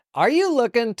Are you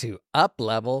looking to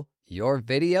up-level your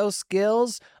video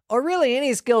skills, or really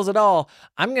any skills at all?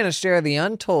 I'm going to share the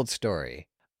untold story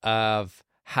of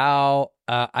how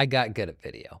I got good at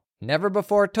video. Never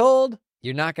before told.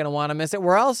 You're not going to want to miss it.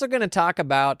 We're also going to talk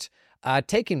about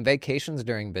taking vacations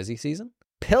during busy season,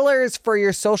 pillars for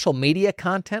your social media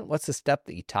content. What's the stuff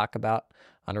that you talk about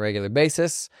on a regular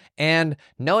basis? And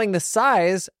knowing the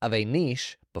size of a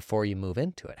niche before you move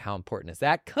into it. How important is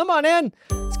that? Come on in.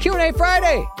 It's Q&A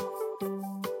Friday.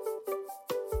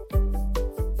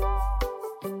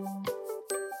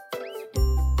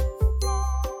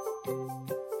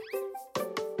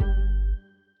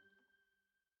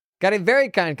 Got a very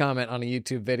kind comment on a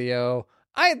YouTube video.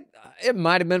 It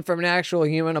might have been from an actual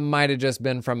human. It might have just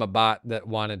been from a bot that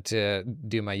wanted to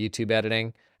do my YouTube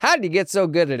editing. How did you get so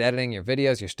good at editing your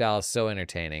videos? Your style is so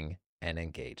entertaining and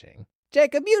engaging.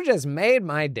 Jacob, you just made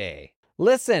my day.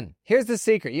 Listen, here's the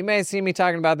secret. You may have seen me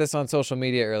talking about this on social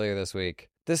media earlier this week.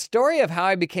 The story of how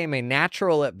I became a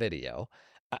natural at video.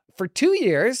 For 2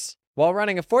 years, while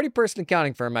running a 40-person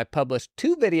accounting firm, I published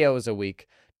 2 videos a week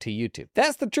to YouTube.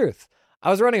 That's the truth. I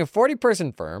was running a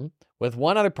 40-person firm with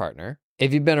one other partner.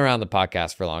 If you've been around the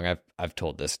podcast for long, I've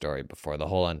told this story before. The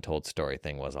whole untold story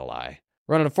thing was a lie.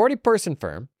 Running a 40-person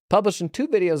firm, publishing 2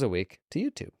 videos a week to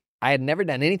YouTube. I had never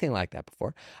done anything like that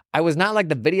before. I was not like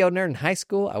the video nerd in high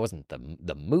school. I wasn't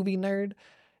the movie nerd.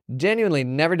 Genuinely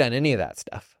never done any of that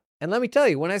stuff. And let me tell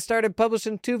you, when I started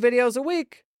publishing 2 videos a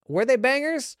week, were they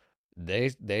bangers? They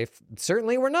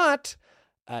certainly were not.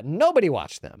 Nobody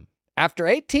watched them. After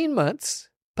 18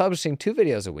 months, publishing 2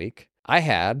 videos a week, I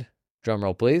had,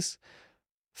 drumroll please,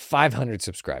 500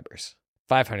 subscribers.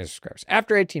 500 subscribers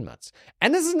after 18 months.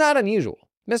 And this is not unusual.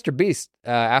 Mr. Beast,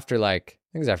 after I think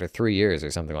it was after 3 years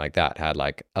or something like that, had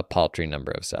like a paltry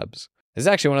number of subs. It's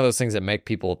actually one of those things that make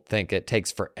people think it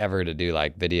takes forever to do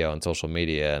like video and social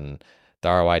media and the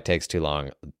ROI takes too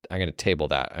long. I'm going to table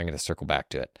that. I'm going to circle back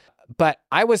to it. But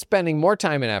I was spending more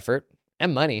time and effort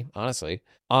and money, honestly,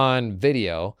 on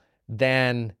video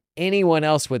than anyone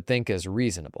else would think is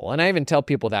reasonable. And I even tell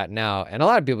people that now. And a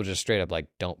lot of people just straight up like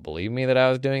don't believe me that I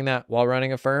was doing that while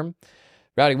running a firm.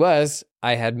 Reality was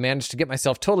I had managed to get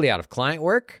myself totally out of client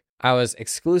work. I was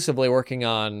exclusively working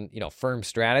on, firm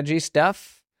strategy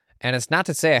stuff. And it's not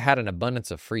to say I had an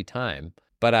abundance of free time,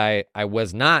 but I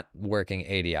was not working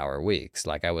 80-hour weeks.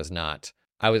 Like I was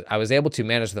able to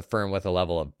manage the firm with a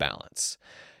level of balance.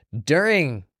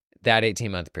 During that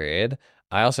 18-month period,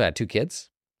 I also had 2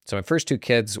 kids. So my first 2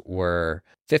 kids were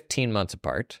 15 months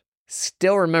apart.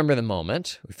 Still remember the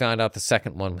moment we found out the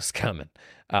second one was coming.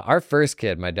 Our first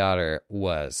kid, my daughter,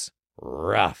 was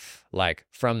rough. Like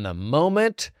from the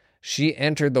moment she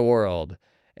entered the world,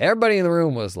 everybody in the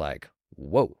room was like,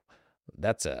 whoa,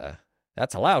 that's a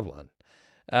loud one.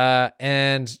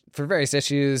 And for various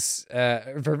issues,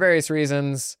 for various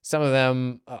reasons, some of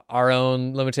them our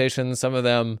own limitations, some of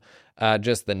them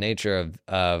just the nature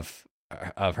of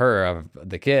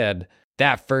the kid,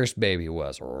 that first baby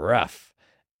was rough.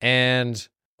 And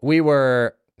we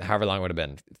were, however long it would have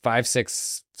been, 5,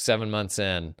 6, 7 months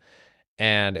in.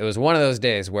 And it was one of those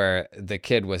days where the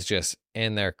kid was just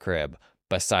in their crib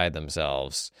beside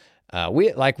themselves.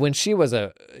 When she was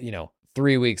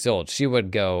 3 weeks old, she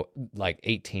would go like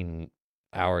 18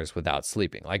 hours without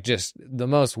sleeping, like just the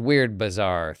most weird,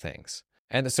 bizarre things.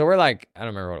 And so we're like, I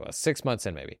don't remember what it was, 6 months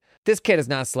in maybe. This kid has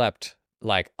not slept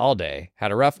like all day,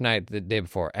 had a rough night the day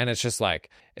before. And it's just like,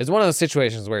 it's one of those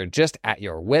situations where you're just at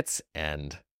your wit's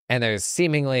end and there's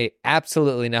seemingly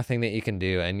absolutely nothing that you can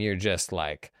do. And you're just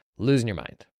like losing your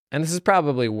mind. And this is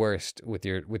probably worst with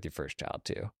your first child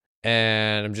too.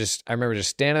 And I remember just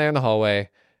standing there in the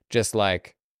hallway, just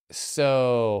like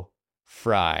so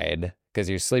fried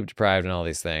because you're sleep deprived and all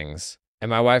these things.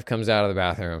 And my wife comes out of the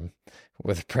bathroom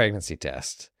with a pregnancy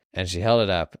test and she held it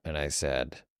up and I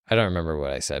said, I don't remember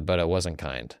what I said, but it wasn't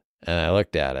kind. And I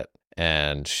looked at it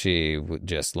and she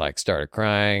just like started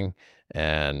crying.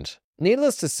 And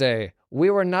needless to say, we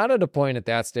were not at a point at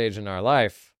that stage in our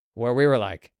life where we were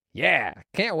like, yeah,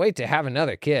 can't wait to have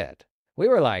another kid. We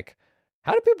were like,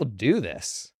 how do people do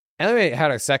this? And then we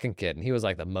had our second kid and he was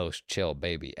like the most chill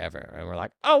baby ever. And we're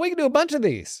like, oh, we can do a bunch of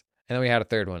these. And then we had a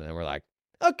third one and we're like,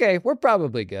 okay, we're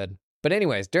probably good. But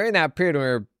anyways, during that period when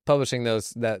we were publishing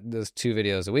those 2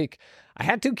 videos a week, I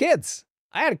had 2 kids.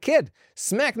 I had a kid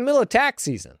smack in the middle of tax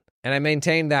season. And I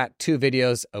maintained that 2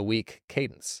 videos a week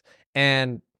cadence.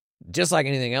 And just like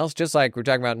anything else, just like we're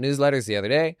talking about newsletters the other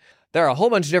day, there are a whole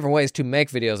bunch of different ways to make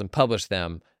videos and publish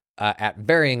them at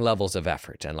varying levels of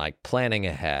effort and like planning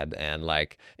ahead and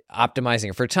like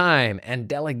optimizing for time and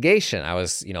delegation. I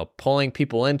was, pulling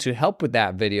people in to help with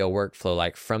that video workflow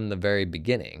like from the very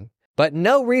beginning. But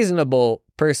no reasonable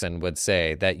person would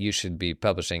say that you should be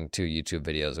publishing 2 YouTube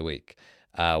videos a week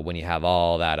when you have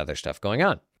all that other stuff going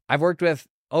on. I've worked with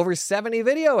over 70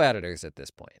 video editors at this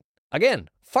point. Again,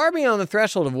 far beyond the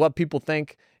threshold of what people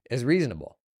think is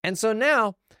reasonable. And so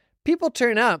now people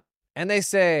turn up and they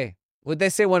say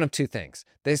one of 2 things.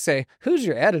 They say, "Who's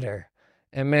your editor?"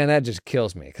 And man, that just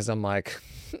kills me because I'm like,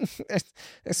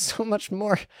 there's so much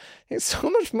more. There's so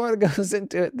much more that goes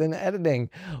into it than editing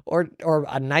or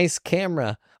a nice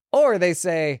camera. Or they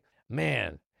say,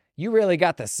 "Man, you really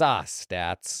got the sauce,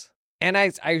 Stats." And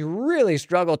I really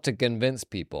struggle to convince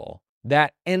people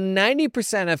that in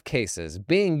 90% of cases,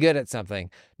 being good at something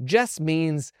just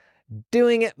means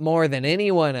doing it more than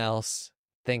anyone else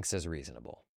thinks is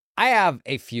reasonable. I have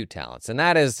a few talents, and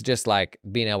that is just like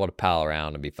being able to pal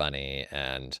around and be funny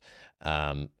and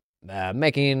being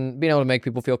able to make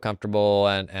people feel comfortable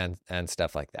and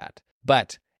stuff like that.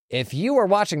 But if you were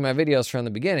watching my videos from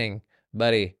the beginning,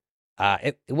 buddy,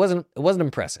 it wasn't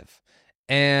impressive.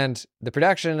 And the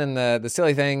production and the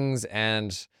silly things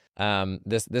and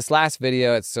this last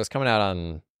video, it's coming out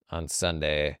on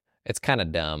Sunday. It's kind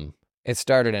of dumb. It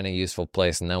started in a useful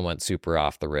place and then went super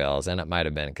off the rails, and it might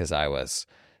have been because I was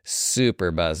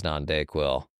super buzzed on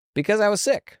Dayquil because I was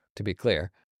sick, to be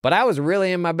clear. But I was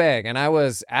really in my bag, and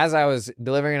as I was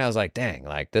delivering it, I was like, dang,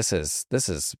 like this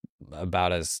is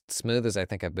about as smooth as I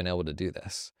think I've been able to do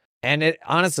this. And it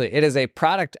is a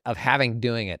product of having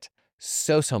doing it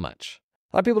so much.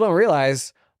 A lot of people don't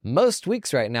realize most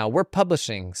weeks right now we're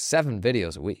publishing 7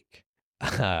 videos a week.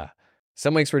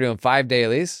 Some weeks we're doing 5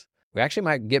 dailies. We actually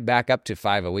might get back up to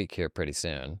 5 a week here pretty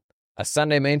soon. A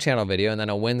Sunday main channel video and then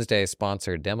a Wednesday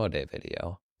sponsored demo day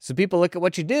video. So people look at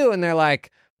what you do and they're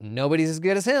like, nobody's as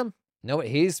good as him.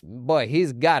 He's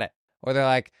got it. Or they're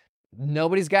like,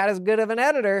 nobody's got as good of an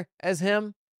editor as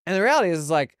him. And the reality is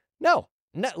like, no,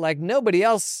 like nobody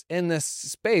else in this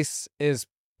space is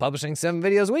publishing 7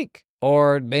 videos a week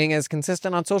or being as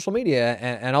consistent on social media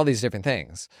and all these different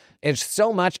things. It's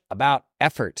so much about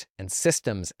effort and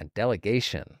systems and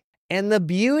delegation. And the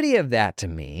beauty of that to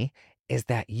me is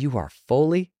that you are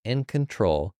fully in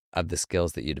control of the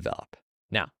skills that you develop.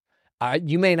 Now,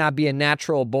 you may not be a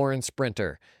natural born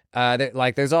sprinter.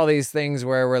 There's all these things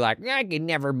where we're like, I could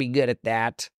never be good at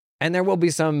that. And there will be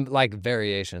some like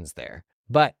variations there.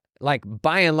 But like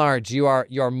by and large,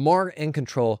 you're more in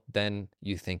control than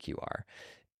you think you are.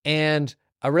 And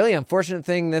a really unfortunate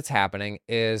thing that's happening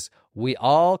is we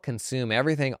all consume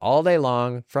everything all day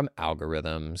long from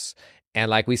algorithms. And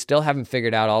like we still haven't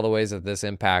figured out all the ways that this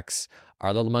impacts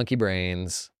our little monkey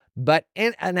brains. But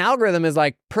an algorithm is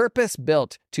like purpose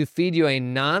built to feed you a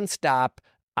nonstop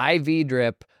IV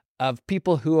drip of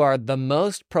people who are the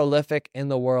most prolific in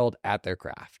the world at their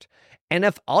craft. And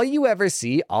if all you ever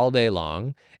see all day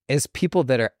long is people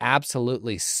that are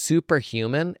absolutely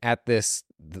superhuman at this,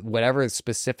 whatever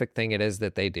specific thing it is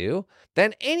that they do,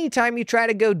 then anytime you try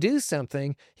to go do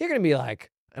something, you're going to be like,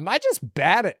 am I just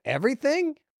bad at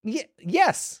everything?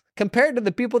 Yes. Compared to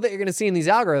the people that you're going to see in these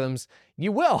algorithms,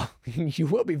 you will. You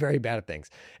will be very bad at things.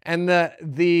 And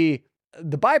the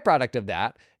byproduct of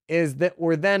that is that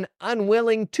we're then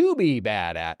unwilling to be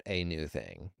bad at a new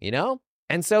thing, you know?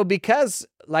 And so because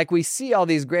like we see all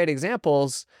these great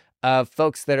examples of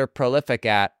folks that are prolific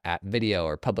at video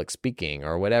or public speaking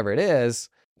or whatever it is,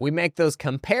 we make those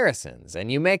comparisons.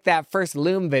 And you make that first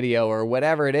Loom video or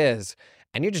whatever it is,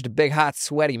 and you're just a big, hot,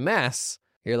 sweaty mess.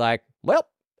 You're like, well,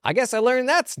 I guess I learned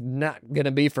that's not going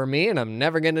to be for me and I'm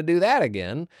never going to do that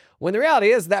again. When the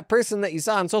reality is that person that you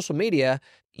saw on social media,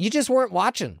 you just weren't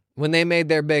watching when they made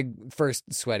their big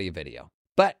first sweaty video.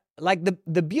 But like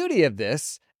the beauty of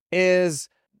this is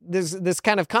there's this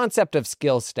kind of concept of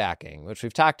skill stacking, which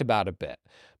we've talked about a bit.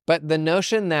 But the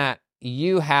notion that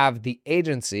you have the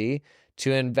agency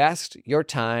to invest your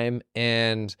time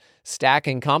in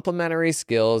stacking complementary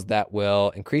skills that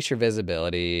will increase your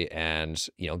visibility and,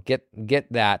 you know, get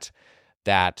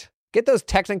those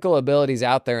technical abilities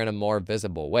out there in a more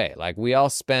visible way. Like we all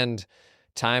spend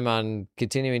time on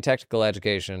continuing technical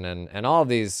education and all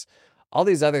these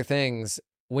other things.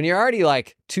 When you're already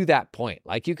like to that point,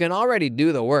 like you can already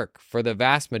do the work for the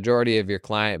vast majority of your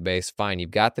client base. Fine.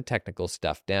 You've got the technical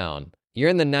stuff down. You're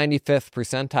in the 95th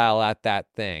percentile at that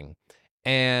thing.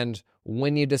 And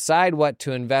when you decide what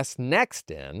to invest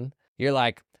next in, you're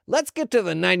like, let's get to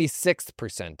the 96th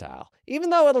percentile,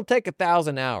 even though it'll take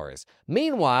 1,000 hours.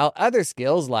 Meanwhile, other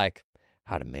skills like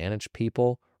how to manage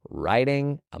people,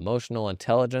 writing, emotional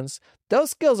intelligence,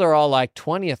 those skills are all like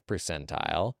 20th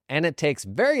percentile, and it takes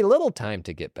very little time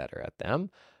to get better at them.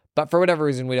 But for whatever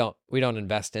reason, we don't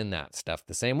invest in that stuff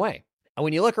the same way. And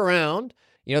when you look around,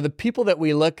 you know, the people that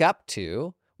we look up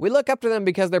to, We look up to them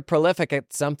because they're prolific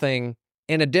at something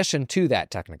in addition to that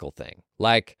technical thing.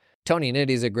 Like Tony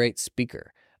Nitty's a great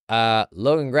speaker.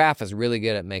 Logan Graff is really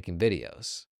good at making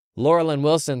videos. Laura Lynn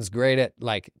Wilson's great at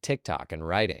like TikTok and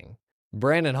writing.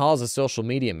 Brandon Hall's a social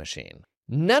media machine.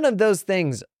 None of those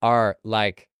things are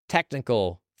like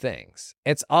technical things.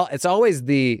 It's always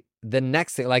the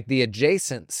next thing, like the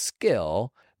adjacent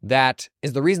skill that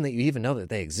is the reason that you even know that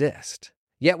they exist.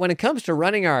 Yet when it comes to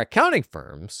running our accounting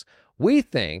firms, we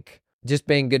think just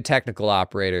being good technical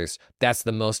operators, that's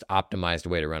the most optimized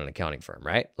way to run an accounting firm,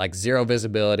 right? Like zero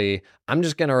visibility. I'm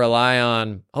just going to rely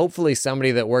on, hopefully somebody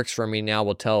that works for me now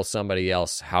will tell somebody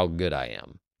else how good I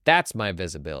am. That's my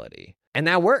visibility. And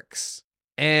that works.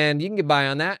 And you can get by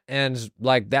on that. And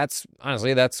like, that's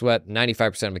what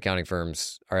 95% of accounting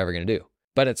firms are ever going to do.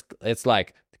 But it's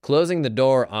like closing the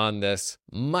door on this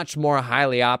much more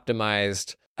highly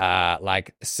optimized,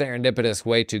 like serendipitous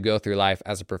way to go through life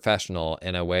as a professional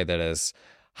in a way that is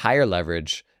higher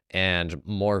leverage and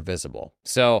more visible.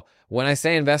 So when I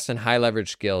say invest in high leverage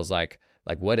skills, like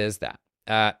what is that?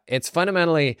 It's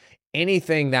fundamentally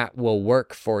anything that will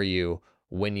work for you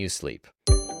when you sleep.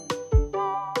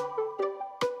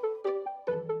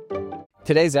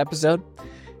 Today's episode,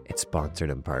 it's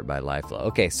sponsored in part by LifeFlow.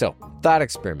 Okay, so thought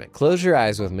experiment. Close your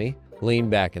eyes with me. Lean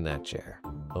back in that chair.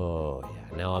 Oh,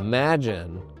 yeah. Now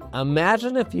imagine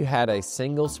if you had a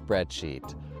single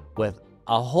spreadsheet with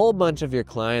a whole bunch of your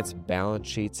clients' balance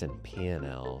sheets and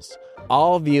P&Ls,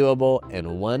 all viewable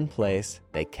in one place.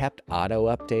 They kept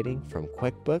auto-updating from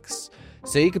QuickBooks.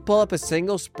 So you could pull up a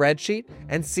single spreadsheet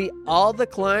and see all the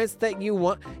clients that you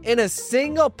want in a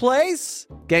single place.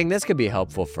 Gang, this could be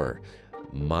helpful for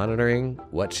monitoring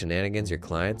what shenanigans your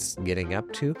clients getting up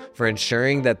to, for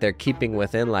ensuring that they're keeping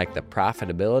within like the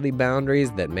profitability boundaries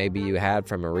that maybe you had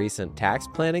from a recent tax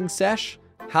planning sesh.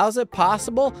 How's it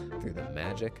possible? Through the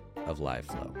magic of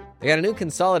LifeFlow. They got a new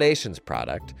consolidations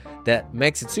product that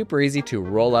makes it super easy to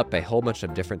roll up a whole bunch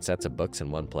of different sets of books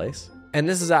in one place. And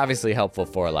this is obviously helpful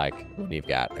for like when you've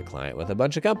got a client with a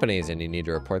bunch of companies and you need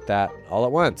to report that all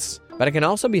at once. But it can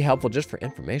also be helpful just for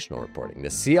informational reporting to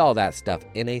see all that stuff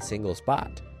in a single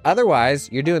spot. Otherwise,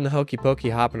 you're doing the hokey pokey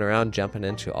hopping around, jumping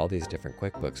into all these different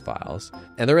QuickBooks files.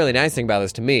 And the really nice thing about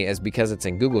this to me is because it's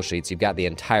in Google Sheets, you've got the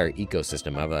entire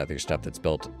ecosystem of other stuff that's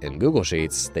built in Google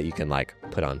Sheets that you can like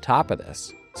put on top of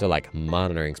this. So like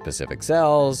monitoring specific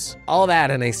cells, all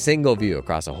that in a single view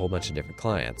across a whole bunch of different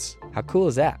clients. How cool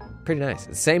is that? Pretty nice.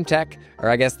 The same tech, or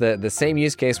I guess the same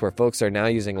use case where folks are now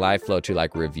using LifeFlow to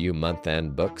like review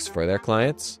month-end books for their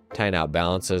clients, tying out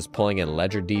balances, pulling in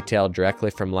ledger detail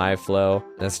directly from LifeFlow.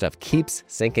 That stuff keeps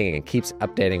syncing and keeps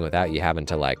updating without you having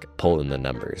to like pull in the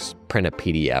numbers, print a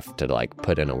PDF to like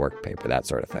put in a work paper, that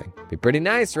sort of thing. Be pretty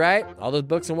nice, right? All those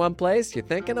books in one place, you're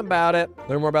thinking about it.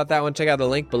 Learn more about that one, check out the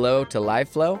link below to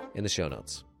LifeFlow in the show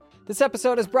notes. This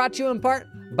episode is brought to you in part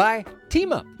by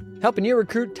TeamUp, helping you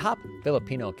recruit top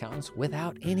Filipino accountants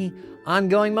without any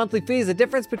ongoing monthly fees. The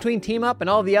difference between TeamUp and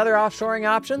all the other offshoring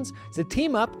options is that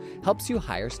TeamUp helps you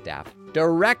hire staff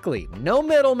directly. No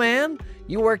middleman.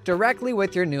 You work directly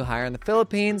with your new hire in the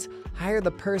Philippines. Hire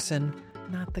the person,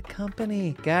 not the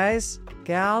company. Guys,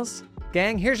 gals,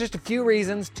 gang, here's just a few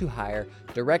reasons to hire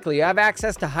directly. You have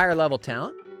access to higher level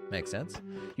talent. Makes sense.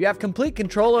 You have complete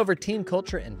control over team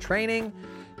culture and training.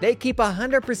 They keep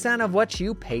 100% of what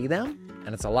you pay them,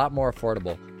 and it's a lot more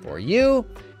affordable for you,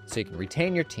 so you can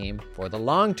retain your team for the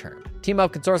long term.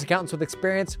 TeamUp can source accountants with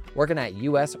experience working at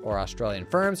US or Australian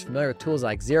firms, familiar with tools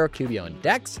like Xero, QBO, and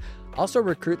Dex. Also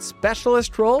recruit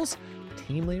specialist roles,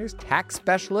 team leaders, tax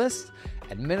specialists,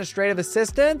 administrative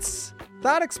assistants.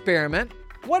 Thought experiment.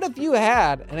 What if you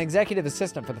had an executive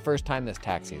assistant for the first time this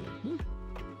tax season?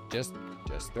 Just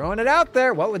throwing it out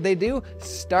there. What would they do?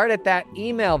 Start at that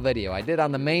email video I did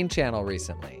on the main channel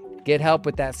recently. Get help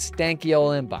with that stanky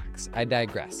old inbox. I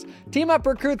digress. TeamUp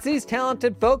recruits these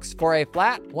talented folks for a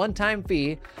flat one-time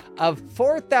fee of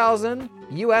 $4,000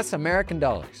 US American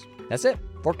dollars. That's it.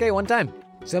 $4K one time.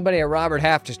 Somebody at Robert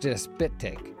Half just did a spit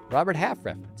take. Robert Half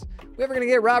reference. We ever gonna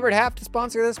get Robert Half to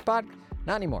sponsor this pod?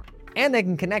 Not anymore. And they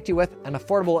can connect you with an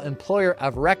affordable employer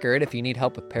of record if you need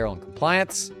help with payroll and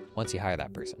compliance once you hire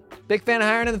that person. Big fan of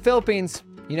hiring in the Philippines.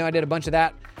 You know I did a bunch of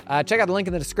that. Check out the link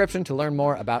in the description to learn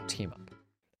more about TeamUp.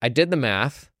 I did the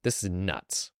math. This is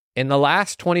nuts. In the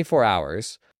last 24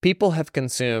 hours, people have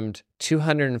consumed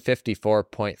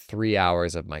 254.3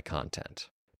 hours of my content.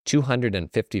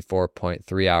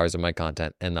 254.3 hours of my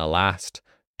content in the last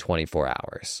 24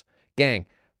 hours. Gang,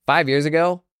 5 years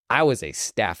ago, I was a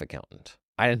staff accountant.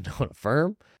 I didn't own a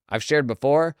firm. I've shared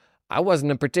before, I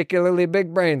wasn't a particularly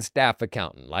big brain staff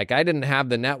accountant. Like, I didn't have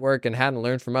the network and hadn't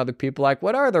learned from other people, like,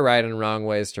 what are the right and wrong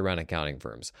ways to run accounting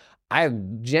firms? I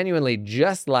genuinely,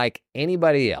 just like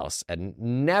anybody else, had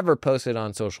never posted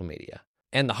on social media.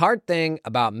 And the hard thing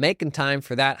about making time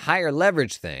for that higher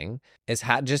leverage thing is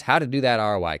how to do that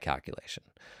ROI calculation.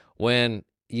 When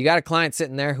you got a client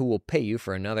sitting there who will pay you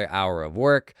for another hour of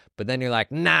work, but then you're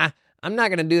like, nah, I'm not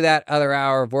going to do that other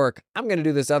hour of work. I'm going to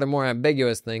do this other more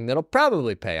ambiguous thing that'll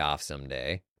probably pay off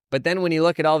someday. But then when you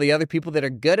look at all the other people that are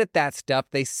good at that stuff,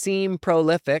 they seem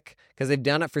prolific because they've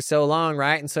done it for so long,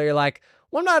 right? And so you're like,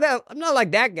 well, I'm not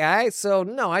like that guy, so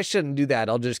no, I shouldn't do that.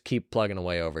 I'll just keep plugging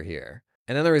away over here.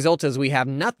 And then the result is we have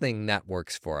nothing that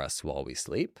works for us while we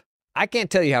sleep. I can't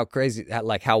tell you how crazy,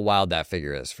 like how wild that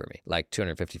figure is for me, like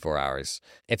 254 hours.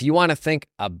 If you want to think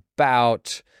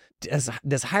about,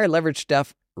 does higher leverage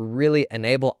stuff really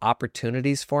enable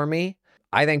opportunities for me?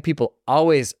 I think people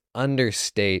always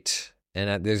understate,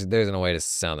 and there's no way to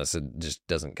sound this, it just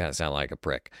doesn't kind of sound like a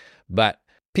prick, but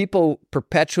people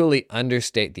perpetually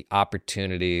understate the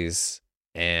opportunities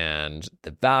and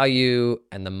the value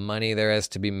and the money there is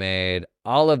to be made,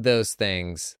 all of those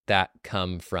things that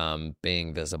come from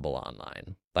being visible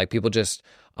online. Like, people just,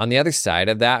 on the other side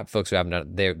of that, folks who haven't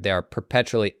done it, they are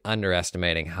perpetually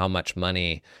underestimating how much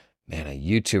money, man, a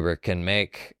YouTuber can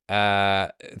make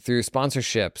through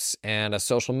sponsorships, and a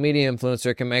social media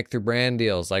influencer can make through brand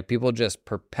deals. Like, people just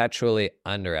perpetually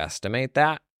underestimate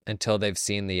that until they've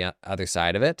seen the other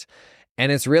side of it.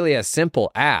 And it's really as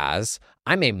simple as,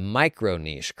 I'm a micro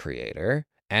niche creator,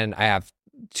 and I have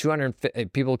 250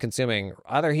 people consuming,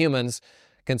 other humans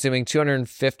consuming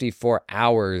 254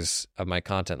 hours of my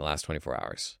content in the last 24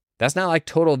 hours. That's not like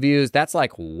total views. That's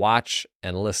like watch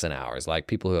and listen hours, like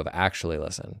people who have actually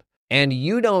listened. And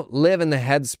you don't live in the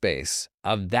headspace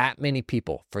of that many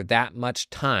people for that much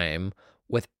time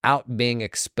without being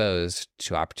exposed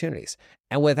to opportunities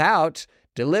and without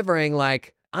delivering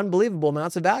like unbelievable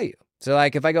amounts of value. So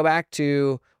like, if I go back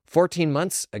to 14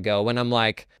 months ago when I'm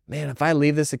like, man, if I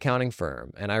leave this accounting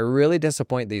firm and I really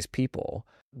disappoint these people,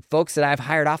 folks that I've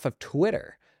hired off of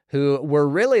Twitter who were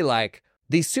really like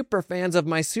these super fans of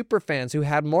my super fans who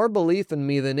had more belief in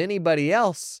me than anybody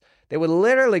else, they would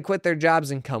literally quit their jobs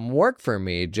and come work for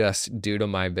me just due to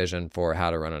my vision for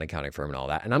how to run an accounting firm and all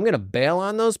that. And I'm going to bail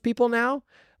on those people now,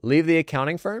 leave the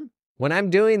accounting firm. When I'm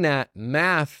doing that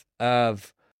math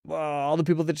of, well, all the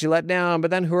people that you let down, but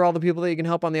then who are all the people that you can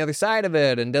help on the other side of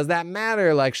it? And does that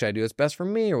matter? Like, should I do what's best for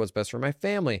me or what's best for my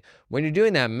family? When you're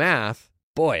doing that math,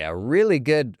 boy, a really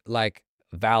good like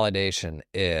validation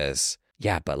is,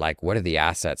 yeah, but like, what are the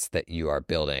assets that you are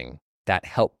building that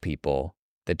help people,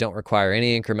 that don't require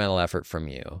any incremental effort from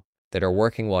you, that are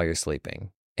working while you're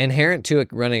sleeping? Inherent to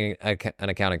running an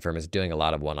accounting firm is doing a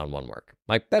lot of one-on-one work.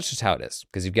 Like, that's just how it is,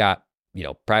 because you've got,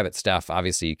 private stuff.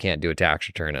 Obviously, you can't do a tax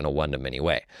return in a one-to-many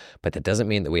way, but that doesn't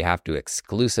mean that we have to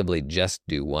exclusively just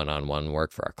do one-on-one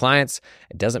work for our clients.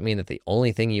 It doesn't mean that the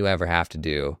only thing you ever have to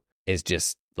do is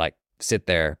just like sit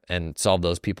there and solve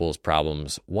those people's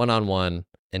problems one-on-one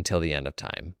until the end of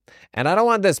time. And I don't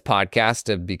want this podcast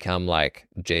to become like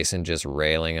Jason just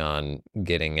railing on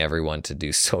getting everyone to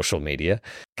do social media,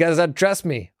 because trust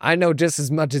me, I know just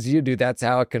as much as you do, that's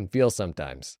how it can feel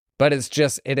sometimes. But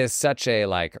it is such a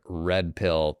like red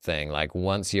pill thing. Like,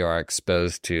 once you are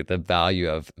exposed to the value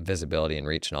of visibility and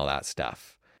reach and all that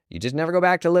stuff, you just never go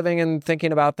back to living and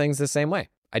thinking about things the same way.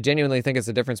 I genuinely think it's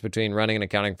the difference between running an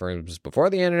accounting firm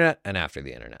before the internet and after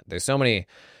the internet. There's so many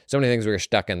things we're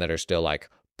stuck in that are still like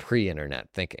pre-internet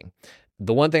thinking.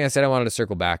 The one thing I said I wanted to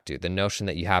circle back to, the notion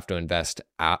that you have to invest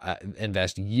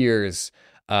years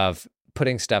of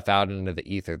putting stuff out into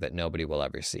the ether that nobody will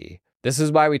ever see. This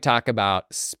is why we talk about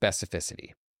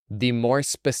specificity. The more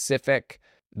specific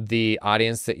the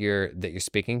audience that you're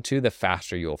speaking to, the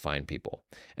faster you'll find people.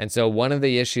 And so one of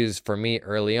the issues for me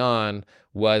early on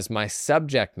was my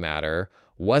subject matter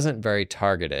wasn't very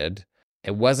targeted.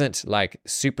 It wasn't like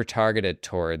super targeted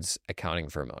towards accounting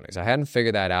firm owners. I hadn't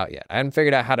figured that out yet. I hadn't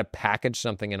figured out how to package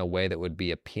something in a way that would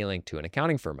be appealing to an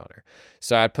accounting firm owner.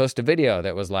 So I'd post a video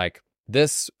that was like,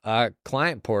 this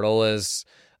client portal is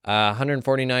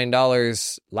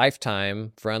 $149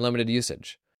 lifetime for unlimited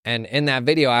usage. And in that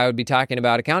video, I would be talking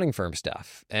about accounting firm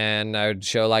stuff, and I would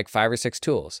show like 5 or 6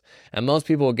 tools. And most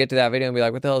people would get to that video and be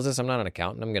like, what the hell is this? I'm not an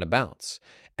accountant. I'm going to bounce.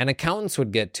 And accountants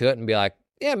would get to it and be like,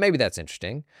 yeah, maybe that's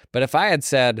interesting. But if I had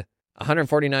said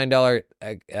 $149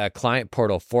 client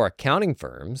portal for accounting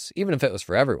firms, even if it was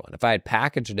for everyone, if I had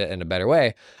packaged it in a better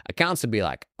way, accountants would be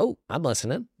like, oh, I'm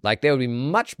listening. Like, they would be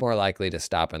much more likely to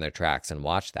stop in their tracks and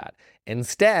watch that.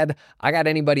 Instead, I got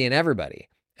anybody and everybody.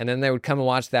 And then they would come and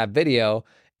watch that video,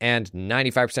 and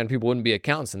 95% of people wouldn't be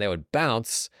accountants and they would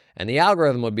bounce, and the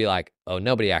algorithm would be like, oh,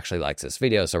 nobody actually likes this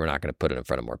video, so we're not going to put it in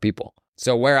front of more people.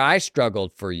 So where I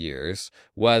struggled for years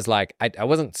was like, I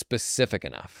wasn't specific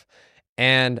enough.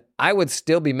 And I would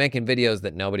still be making videos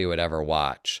that nobody would ever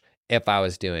watch if I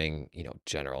was doing,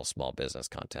 general small business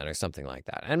content or something like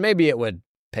that. And maybe it would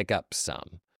pick up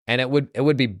some. And it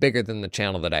would be bigger than the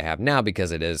channel that I have now,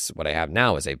 because what I have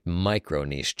now is a micro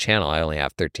niche channel. I only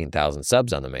have 13,000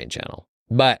 subs on the main channel.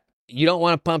 But you don't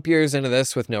want to pump yours into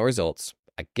this with no results.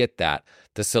 I get that.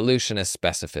 The solution is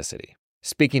specificity.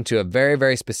 Speaking to a very,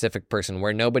 very specific person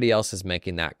where nobody else is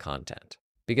making that content.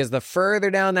 Because the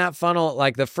further down that funnel,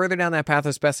 like the further down that path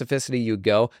of specificity you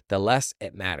go, the less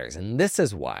it matters. And this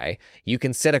is why you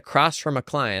can sit across from a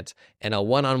client in a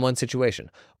one-on-one situation,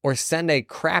 or send a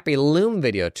crappy Loom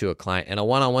video to a client in a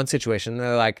one-on-one situation. And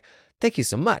they're like, thank you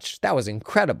so much. That was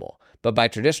incredible. But by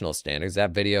traditional standards,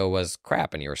 that video was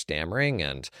crap and you were stammering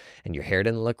and your hair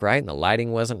didn't look right and the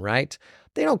lighting wasn't right.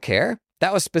 They don't care.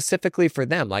 That was specifically for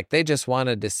them. Like, they just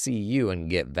wanted to see you and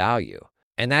get value.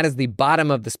 And that is the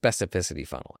bottom of the specificity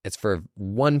funnel. It's for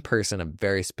one person, a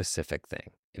very specific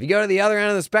thing. If you go to the other end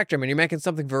of the spectrum and you're making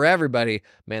something for everybody,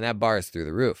 man, that bar is through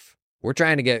the roof. We're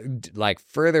trying to get like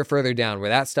further down where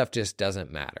that stuff just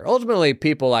doesn't matter. Ultimately,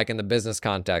 people, like in the business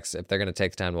context, if they're going to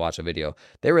take the time to watch a video,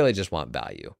 they really just want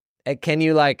value. Can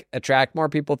you like attract more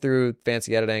people through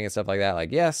fancy editing and stuff like that?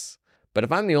 Like, yes. But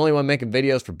if I'm the only one making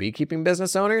videos for beekeeping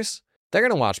business owners, they're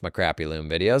going to watch my crappy Loom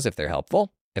videos if they're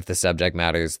helpful. If the subject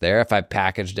matter is there, if I've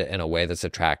packaged it in a way that's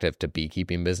attractive to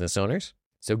beekeeping business owners.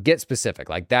 So get specific.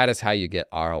 Like, that is how you get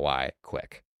ROI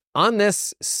quick. On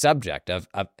this subject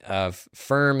of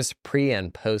firms pre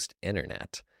and post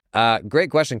internet, great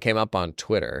question came up on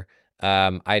Twitter.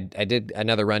 I did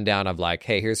another rundown of like,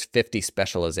 hey, here's 50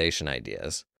 specialization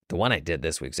ideas. The one I did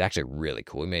this week is actually really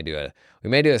cool. We may do a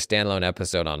standalone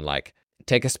episode on like,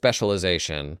 take a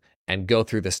specialization and go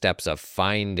through the steps of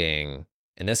finding.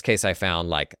 In this case, I found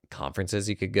like conferences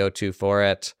you could go to for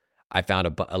it. I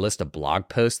found a list of blog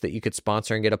posts that you could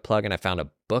sponsor and get a plugin. I found a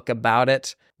book about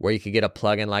it where you could get a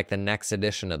plugin like the next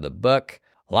edition of the book.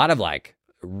 A lot of like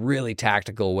really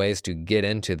tactical ways to get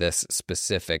into this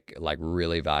specific, like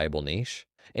really valuable niche.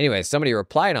 Anyway, somebody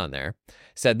replied on there,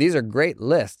 said, these are great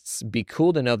lists. Be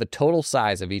cool to know the total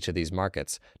size of each of these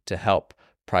markets to help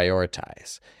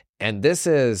prioritize. And this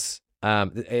is,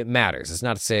 it matters. It's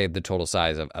not to say the total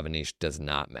size of a niche does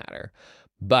not matter,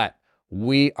 but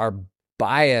we are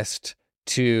biased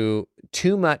to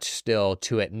too much still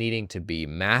to it needing to be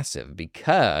massive,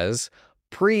 because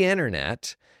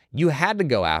pre-internet, you had to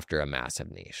go after a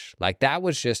massive niche. Like, that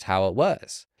was just how it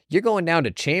was. You're going down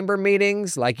to chamber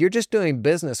meetings, like you're just doing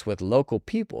business with local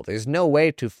people. There's no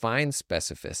way to find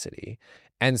specificity.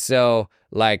 And so,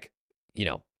 like,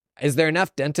 is there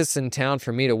enough dentists in town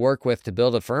for me to work with to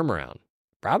build a firm around?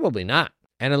 Probably not.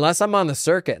 And unless I'm on the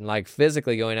circuit and like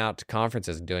physically going out to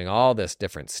conferences and doing all this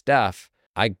different stuff,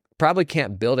 I probably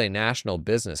can't build a national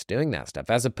business doing that stuff.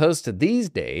 As opposed to these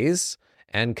days,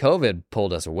 and COVID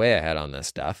pulled us way ahead on this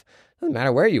stuff, doesn't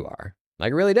matter where you are.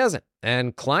 Like, it really doesn't.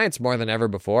 And clients more than ever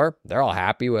before, they're all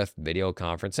happy with video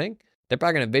conferencing. They're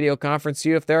probably going to video conference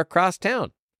you if they're across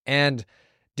town. And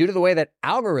due to the way that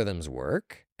algorithms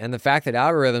work, and the fact that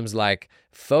algorithms like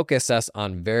focus us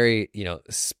on very,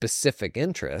 specific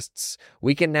interests,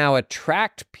 we can now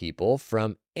attract people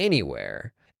from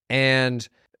anywhere. And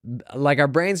like, our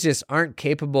brains just aren't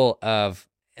capable of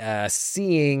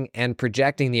seeing and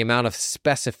projecting the amount of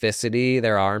specificity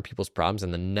there are in people's problems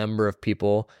and the number of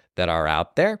people that are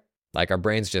out there. Like, our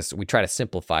brains we try to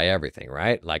simplify everything,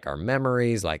 right? Like, our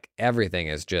memories, like everything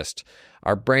is just,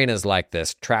 our brain is like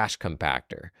this trash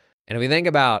compactor. And if we think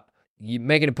about you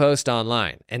making a post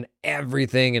online and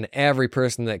everything and every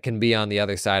person that can be on the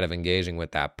other side of engaging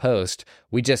with that post,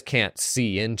 we just can't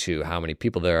see into how many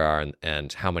people there are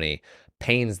and how many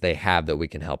pains they have that we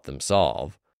can help them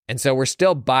solve. And so we're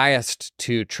still biased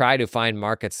to try to find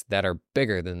markets that are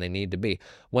bigger than they need to be.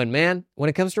 When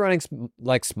it comes to running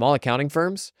like small accounting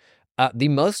firms, the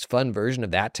most fun version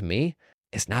of that to me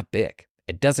is not big.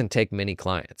 It doesn't take many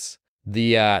clients.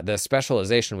 The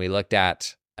specialization we looked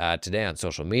at today on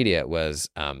social media was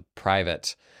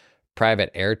private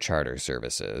air charter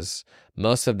services.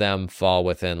 Most of them fall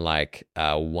within like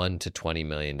 $1 to $20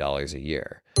 million a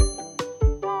year.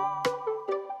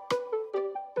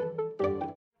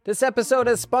 This episode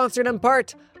is sponsored in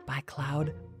part by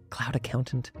Cloud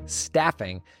Accountant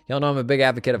Staffing. Y'all know I'm a big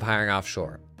advocate of hiring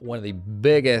offshore. One of the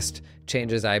biggest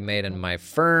changes I made in my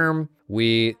firm,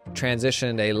 we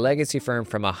transitioned a legacy firm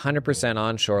from 100%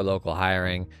 onshore local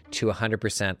hiring to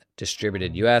 100%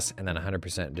 distributed US and then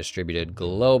 100% distributed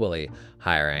globally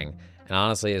hiring. and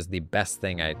honestly is the best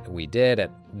thing we did. It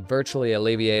virtually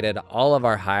alleviated all of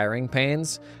our hiring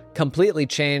pains, completely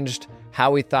changed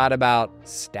how we thought about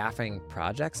staffing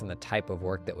projects and the type of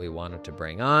work that we wanted to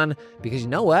bring on. Because you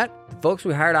know what? The folks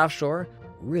we hired offshore,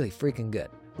 really freaking good.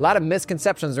 A lot of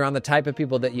misconceptions around the type of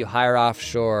people that you hire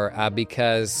offshore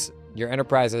because your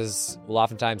enterprises will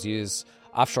oftentimes use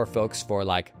offshore folks for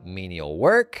like menial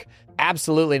work.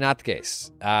 Absolutely not the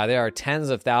case. There are tens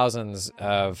of thousands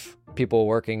of people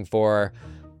working for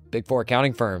Big Four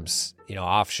accounting firms,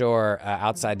 offshore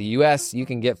outside the US. You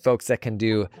can get folks that can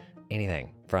do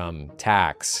anything from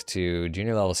tax to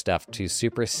junior level stuff to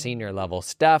super senior level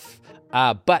stuff.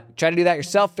 But try to do that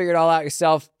yourself, figure it all out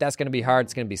yourself. That's going to be hard.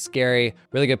 It's going to be scary.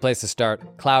 Really good place to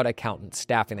start. Cloud Accountant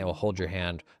Staffing. They will hold your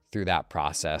hand through that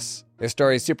process. Their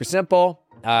story is super simple.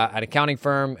 An accounting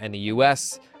firm in the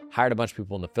US hired a bunch of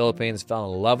people in the Philippines,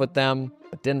 fell in love with them,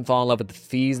 but didn't fall in love with the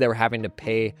fees they were having to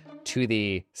pay to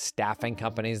the staffing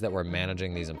companies that were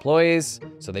managing these employees.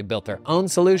 So they built their own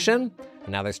solution,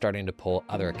 and now they're starting to pull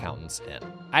other accountants in.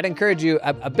 I'd encourage you,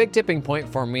 a big tipping point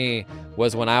for me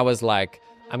was when I was like,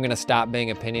 I'm going to stop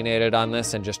being opinionated on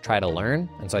this and just try to learn.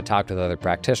 And so I talked with other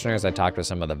practitioners. I talked with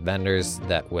some of the vendors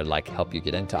that would like help you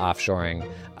get into offshoring.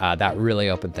 That really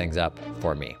opened things up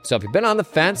for me. So if you've been on the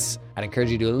fence, I'd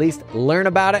encourage you to at least learn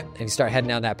about it. And you start heading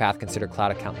down that path, consider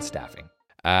Cloud Accountant Staffing.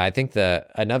 I think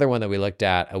another one that we looked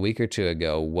at a week or two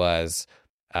ago was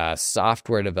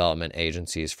software development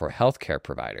agencies for healthcare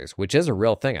providers, which is a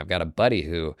real thing. I've got a buddy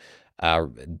who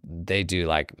they do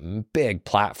like big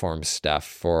platform stuff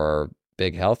for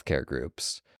big healthcare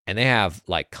groups. And they have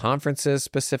like conferences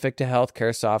specific to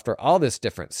healthcare software, all this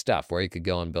different stuff where you could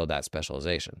go and build that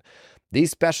specialization. These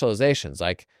specializations,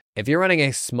 like if you're running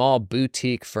a small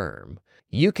boutique firm,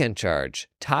 you can charge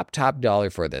top dollar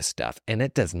for this stuff. And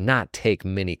it does not take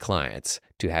many clients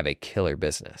to have a killer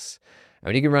business. I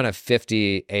mean, you can run a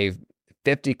 50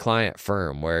 client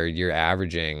firm where you're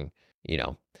averaging,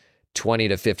 $20,000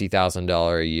 to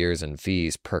 $50,000 a year in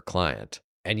fees per client.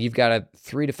 And you've got a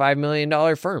 $3 to $5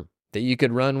 million firm that you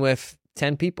could run with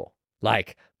 10 people.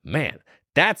 Like, man,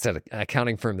 that's an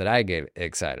accounting firm that I get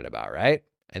excited about, right?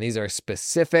 And these are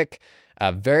specific,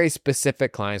 very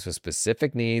specific clients with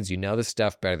specific needs. You know the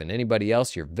stuff better than anybody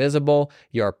else. You're visible.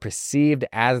 You're perceived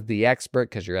as the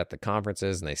expert because you're at the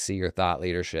conferences and they see your thought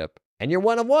leadership. And you're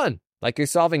one of one. Like you're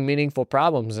solving meaningful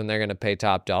problems and they're going to pay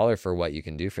top dollar for what you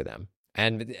can do for them.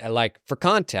 And like for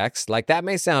context, like that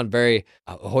may sound very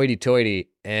hoity-toity,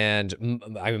 and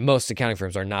most accounting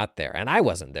firms are not there. And I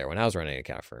wasn't there when I was running an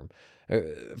accounting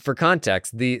firm. For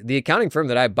context, the accounting firm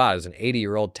that I bought is an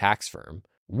 80-year-old tax firm.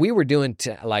 We were doing,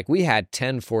 we had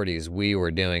 1040s we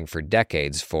were doing for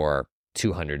decades for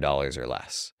 $200 or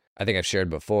less. I think I've shared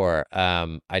before,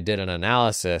 I did an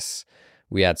analysis.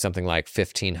 We had something like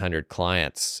 1,500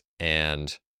 clients,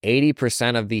 and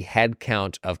 80% of the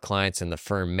headcount of clients in the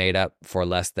firm made up for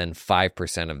less than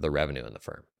 5% of the revenue in the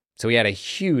firm. So we had a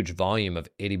huge volume of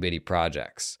itty-bitty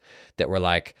projects that were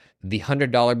like the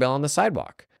 $100 bill on the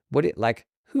sidewalk.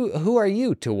 Who are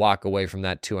you to walk away from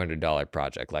that $200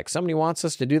 project? Like somebody wants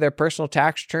us to do their personal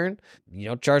tax return,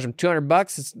 charge them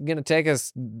 $200. It's going to take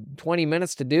us 20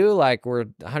 minutes to do. Like we're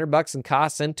 $100 in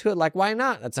costs into it. Like why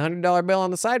not? That's a $100 bill on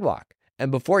the sidewalk. And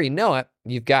before you know it,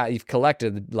 you've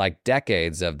collected like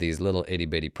decades of these little itty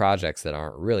bitty projects that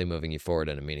aren't really moving you forward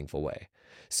in a meaningful way.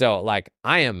 So like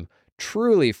I am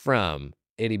truly from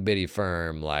itty bitty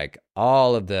firm, like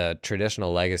all of the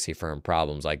traditional legacy firm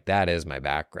problems, like that is my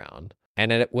background.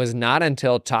 And it was not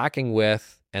until talking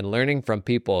with and learning from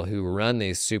people who run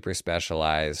these super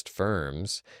specialized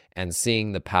firms and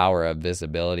seeing the power of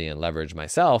visibility and leverage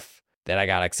myself that I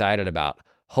got excited about,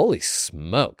 holy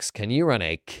smokes, can you run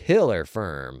a killer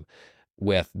firm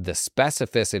with the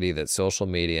specificity that social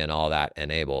media and all that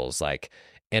enables, like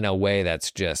in a way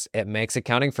that's just, it makes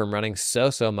accounting firm running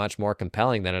so much more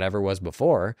compelling than it ever was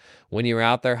before when you were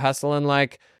out there hustling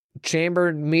like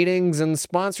chamber meetings and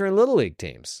sponsoring Little League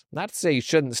teams. Not to say you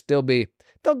shouldn't still be,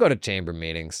 they'll go to chamber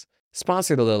meetings,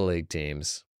 sponsor the Little League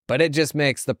teams, but it just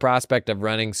makes the prospect of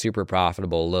running super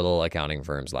profitable little accounting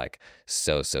firms like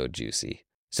so juicy.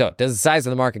 So does the size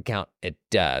of the market count? It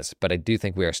does, but I do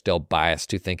think we are still biased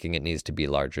to thinking it needs to be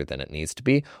larger than it needs to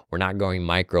be. We're not going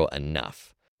micro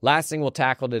enough. Last thing we'll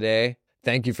tackle today,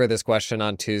 thank you for this question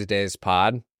on Tuesday's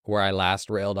pod, where I last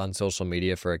railed on social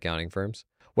media for accounting firms.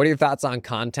 What are your thoughts on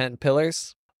content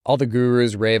pillars? All the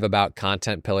gurus rave about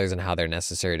content pillars and how they're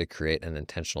necessary to create an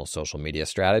intentional social media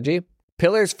strategy.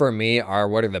 Pillars for me are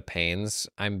what are the pains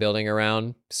I'm building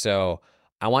around. So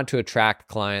I want to attract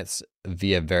clients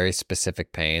via very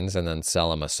specific pains and then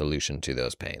sell them a solution to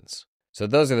those pains. So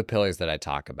those are the pillars that I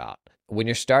talk about. when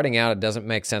you're starting out, it doesn't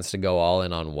make sense to go all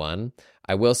in on one.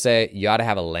 I will say you ought to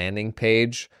have a landing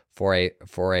page for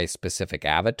a specific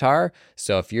avatar.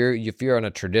 So if you're in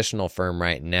a traditional firm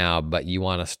right now, but you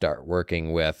want to start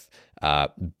working with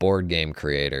board game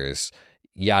creators,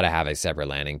 you ought to have a separate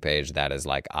landing page that is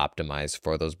like optimized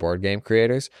for those board game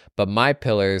creators. But my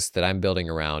pillars that I'm building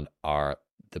around are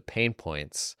the pain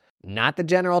points, not the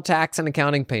general tax and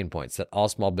accounting pain points that all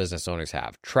small business owners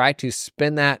have. Try to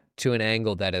spin that to an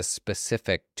angle that is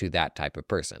specific to that type of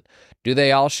person. Do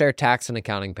they all share tax and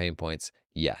accounting pain points?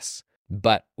 Yes.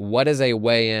 But what is a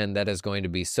way in that is going to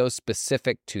be so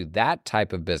specific to that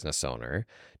type of business owner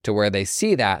to where they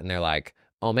see that and they're like,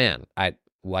 oh man, I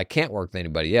can't work with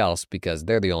anybody else because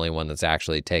they're the only one that's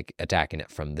actually attacking it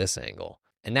from this angle.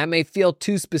 And that may feel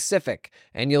too specific,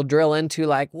 and you'll drill into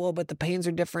like, well, but the pains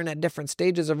are different at different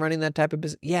stages of running that type of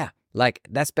business. Yeah, like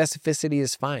that specificity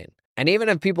is fine. And even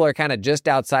if people are kind of just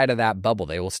outside of that bubble,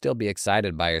 they will still be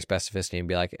excited by your specificity and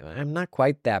be like, I'm not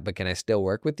quite that, but can I still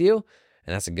work with you?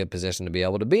 And that's a good position to be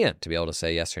able to be in, to be able to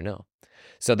say yes or no.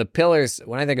 So the pillars,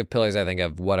 when I think of pillars, I think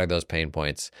of what are those pain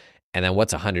points, and then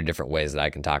what's 100 different ways that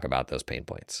I can talk about those pain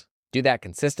points. Do that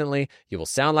consistently. You will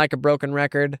sound like a broken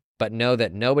record, but know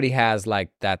that nobody has like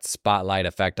that spotlight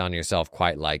effect on yourself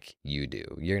quite like you do.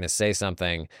 You're going to say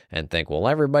something and think, well,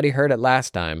 everybody heard it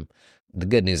last time. The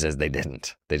good news is they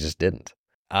didn't. They just didn't.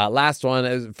 Last one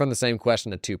is from the same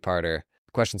question, a two-parter.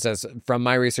 The question says, from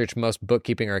my research, most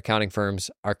bookkeeping or accounting firms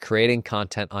are creating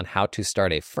content on how to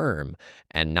start a firm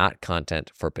and not content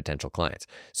for potential clients.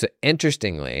 So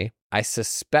interestingly, I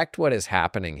suspect what is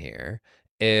happening here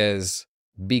is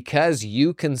because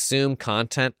you consume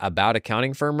content about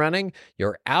accounting firm running,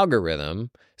 your algorithm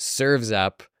serves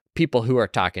up people who are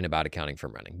talking about accounting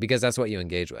firm running because that's what you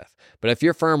engage with. But if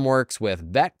your firm works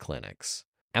with vet clinics,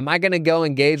 am I going to go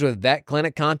engage with vet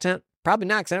clinic content? Probably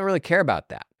not, because I don't really care about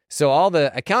that. So all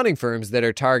the accounting firms that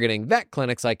are targeting vet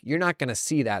clinics, like you're not going to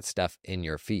see that stuff in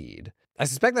your feed. I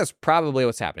suspect that's probably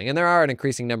what's happening. And there are an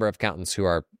increasing number of accountants who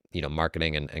are,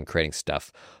 marketing and creating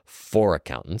stuff for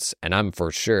accountants. And I'm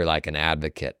for sure like an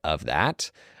advocate of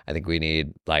that. I think we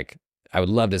need I would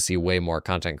love to see way more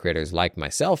content creators like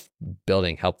myself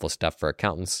building helpful stuff for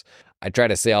accountants. I try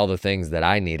to say all the things that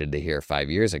I needed to hear 5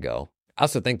 years ago. I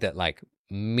also think that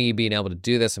me being able to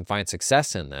do this and find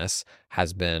success in this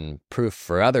has been proof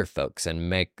for other folks and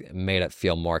made it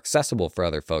feel more accessible for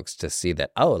other folks to see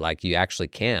that, you actually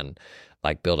can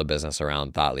build a business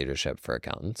around thought leadership for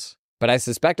accountants. But I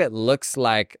suspect it looks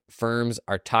like firms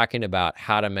are talking about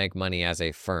how to make money as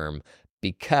a firm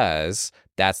because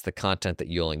that's the content that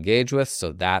you'll engage with.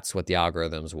 So that's what the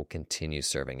algorithms will continue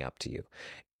serving up to you.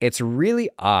 It's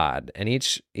really odd, and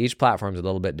each platform is a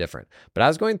little bit different. But I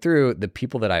was going through the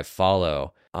people that I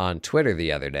follow on Twitter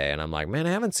the other day, and I'm like, man,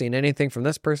 I haven't seen anything from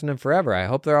this person in forever. I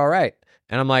hope they're all right.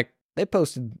 And I'm like, they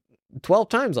posted 12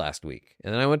 times last week.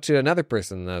 And then I went to another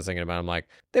person that I was thinking about. I'm like,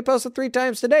 they posted 3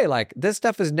 times today. This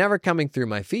stuff is never coming through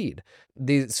my feed.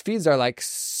 These feeds are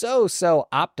so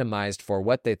optimized for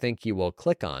what they think you will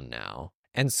click on now.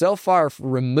 And so far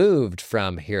removed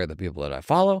from here are the people that I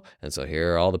follow. And so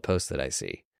here are all the posts that I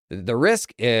see. The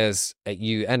risk is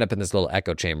you end up in this little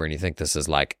echo chamber and you think this is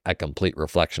like a complete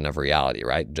reflection of reality,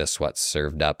 right? Just what's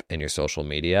served up in your social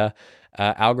media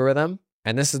algorithm.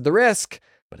 And this is the risk,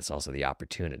 but it's also the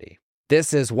opportunity.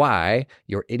 This is why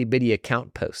your itty bitty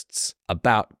account posts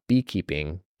about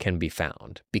beekeeping can be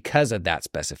found because of that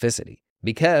specificity.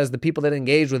 Because the people that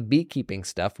engage with beekeeping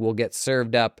stuff will get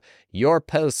served up your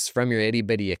posts from your itty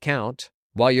bitty account,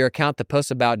 while your account that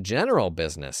posts about general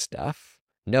business stuff,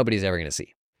 nobody's ever going to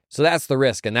see. So that's the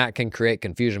risk, and that can create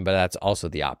confusion, but that's also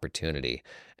the opportunity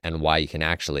and why you can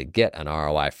actually get an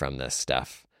ROI from this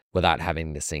stuff without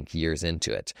having to sink years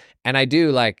into it. And I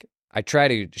try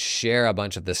to share a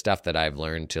bunch of the stuff that I've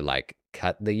learned to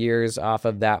cut the years off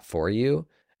of that for you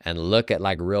and look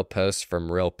at real posts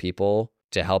from real people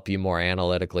to help you more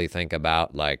analytically think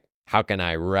about how can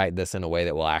I write this in a way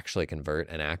that will actually convert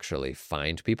and actually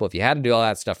find people. If you had to do all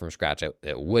that stuff from scratch, it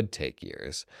would take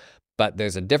years. But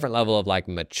there's a different level of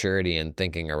maturity in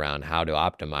thinking around how to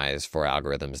optimize for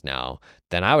algorithms now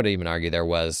than I would even argue there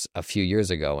was a few years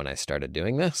ago when I started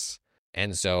doing this.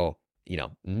 And so,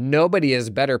 nobody is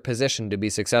better positioned to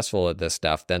be successful at this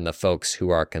stuff than the folks who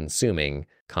are consuming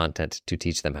content to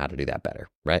teach them how to do that better,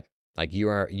 right?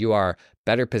 You are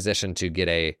better positioned to get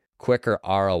a quicker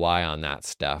ROI on that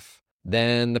stuff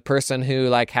than the person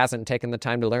who hasn't taken the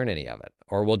time to learn any of it,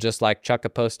 or will just chuck a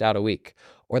post out a week,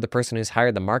 or the person who's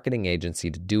hired the marketing agency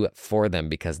to do it for them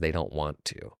because they don't want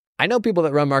to. I know people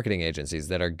that run marketing agencies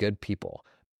that are good people,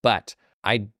 but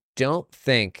I don't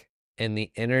think in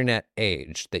the internet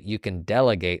age that you can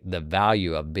delegate the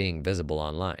value of being visible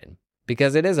online.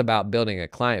 Because it is about building a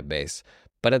client base,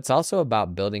 but it's also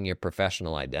about building your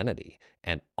professional identity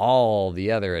and all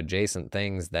the other adjacent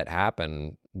things that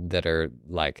happen that are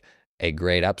like a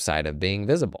great upside of being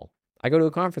visible. I go to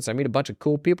a conference, I meet a bunch of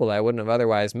cool people that I wouldn't have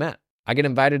otherwise met. I get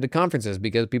invited to conferences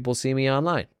because people see me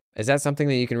online. Is that something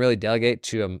that you can really delegate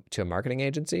to a marketing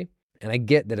agency? And I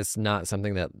get that it's not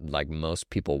something that like most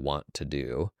people want to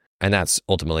do. And that's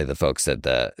ultimately the folks that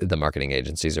the marketing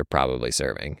agencies are probably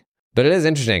serving. But it is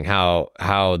interesting how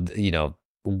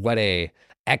what a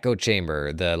echo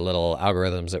chamber the little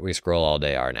algorithms that we scroll all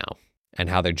day are now, and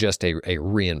how they're just a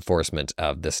reinforcement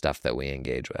of the stuff that we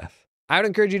engage with. I would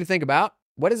encourage you to think about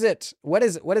what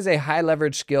is a high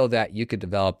leverage skill that you could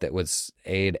develop that would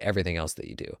aid everything else that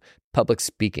you do. Public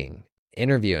speaking,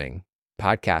 interviewing,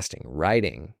 podcasting,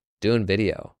 writing, doing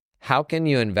video. How can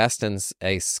you invest in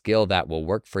a skill that will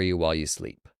work for you while you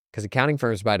sleep? Because accounting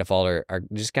firms by default are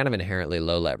just kind of inherently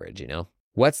low leverage,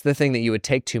 What's the thing that you would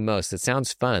take to most that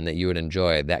sounds fun, that you would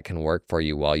enjoy, that can work for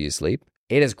you while you sleep?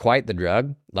 It is quite the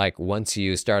drug. Like once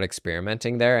you start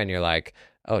experimenting there and you're like,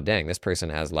 oh, dang, this person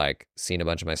has like seen a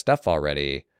bunch of my stuff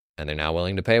already and they're now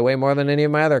willing to pay way more than any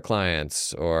of my other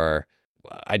clients. Or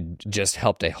I just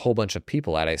helped a whole bunch of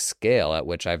people at a scale at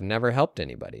which I've never helped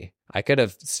anybody. I could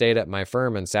have stayed at my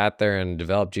firm and sat there and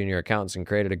developed junior accountants and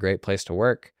created a great place to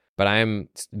work. But I'm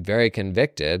very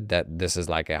convicted that this is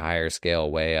like a higher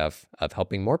scale way of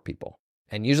helping more people.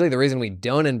 And usually the reason we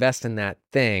don't invest in that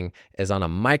thing is on a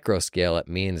micro scale. It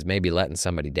means maybe letting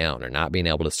somebody down or not being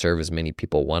able to serve as many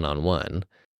people one-on-one.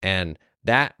 And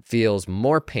that feels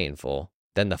more painful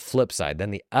than the flip side,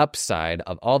 than the upside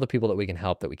of all the people that we can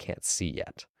help that we can't see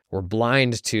yet. We're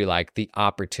blind to like the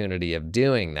opportunity of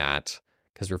doing that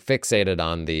because we're fixated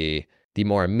on the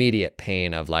more immediate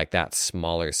pain of like that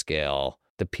smaller scale,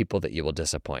 the people that you will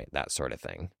disappoint, that sort of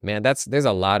thing. Man, there's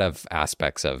a lot of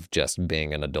aspects of just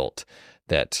being an adult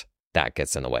that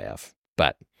gets in the way of.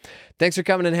 But thanks for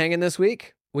coming and hanging this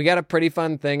week. We got a pretty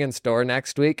fun thing in store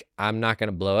next week. I'm not going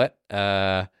to blow it.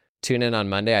 Tune in on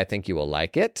Monday. I think you will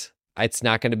like it. It's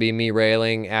not going to be me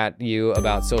railing at you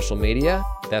about social media.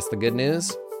 That's the good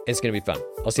news. It's going to be fun.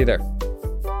 I'll see you there.